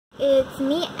it's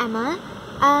me, Emma.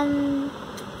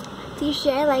 Please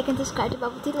share, like, and subscribe to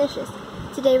Bubble Delicious.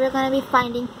 Today we're going to be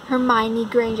finding Hermione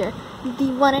Granger,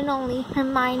 the one and only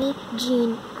Hermione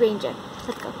Jean Granger.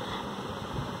 Let's go.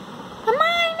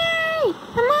 Hermione!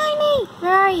 Hermione!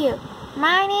 Where are you?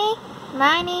 Hermione!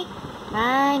 Hermione!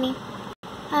 Hermione!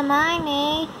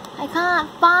 Hermione! I can't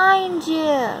find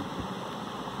you!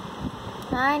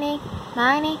 Hermione!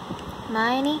 Hermione!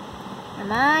 Hermione!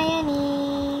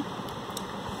 Hermione!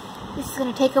 This is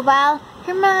gonna take a while.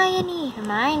 Hermione!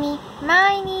 Hermione!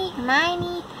 Hermione!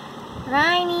 Hermione! Hermione!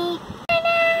 Hermione!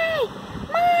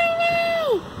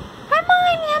 Hermione!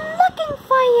 Hermione! I'm looking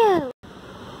for you!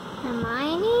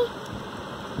 Hermione?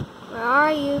 Where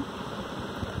are you?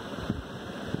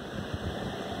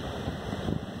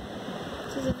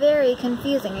 This is very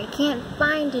confusing. I can't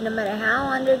find you no matter how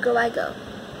undergo I go.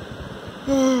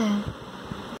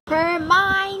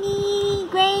 Hermione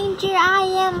Granger, I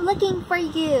am looking for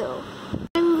you.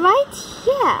 I'm right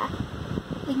here.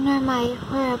 Ignore my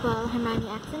horrible Hermione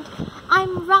accent.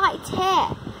 I'm right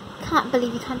here. Can't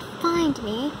believe you can't find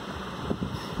me.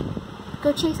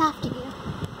 Go chase after you.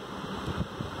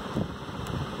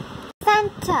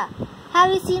 Santa,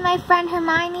 have you seen my friend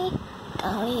Hermione?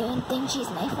 I don't even think she's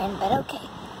my friend, but okay.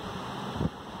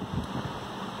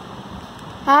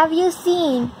 Have you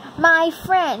seen my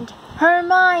friend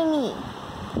Hermione?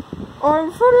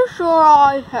 I'm pretty sure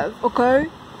I have, okay?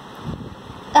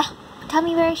 Tell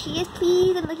me where she is,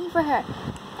 please. I'm looking for her.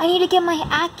 I need to get my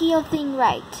Accio thing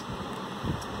right.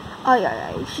 Oh,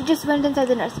 yeah. She just went inside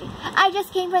the nursery. I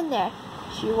just came from there.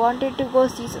 She wanted to go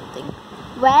see something.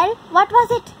 Well, what was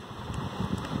it?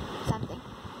 Something.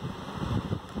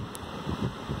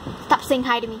 Stop saying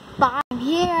hi to me. Bye. I'm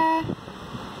here.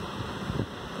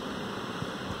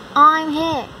 I'm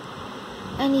here.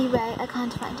 Anyway, I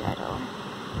can't find her at all.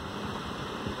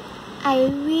 I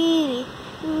really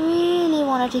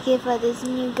wanted to give her this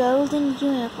new golden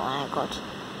unicorn I got.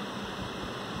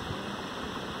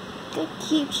 Look how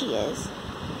cute she is.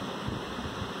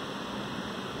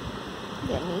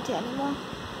 Don't need it anymore.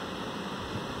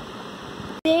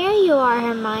 There you are,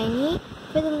 Hermione.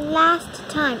 For the last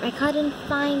time, I couldn't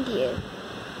find you.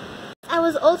 I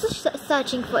was also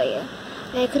searching for you,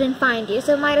 but I couldn't find you,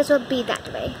 so might as well be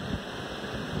that way.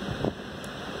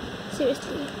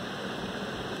 Seriously.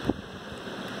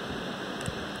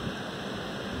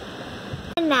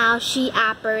 And now she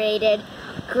apparated.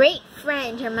 Great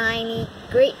friend, Hermione.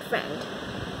 Great friend.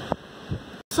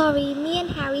 Sorry, me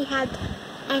and Harry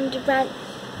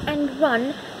and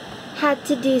Ron had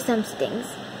to do some things.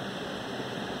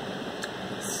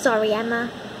 Sorry, Emma.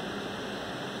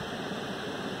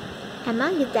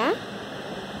 Emma, you there?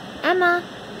 Emma.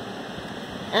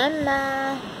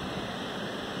 Emma.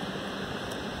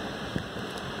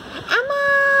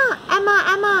 Emma. Emma.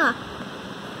 Emma.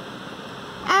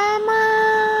 Emma.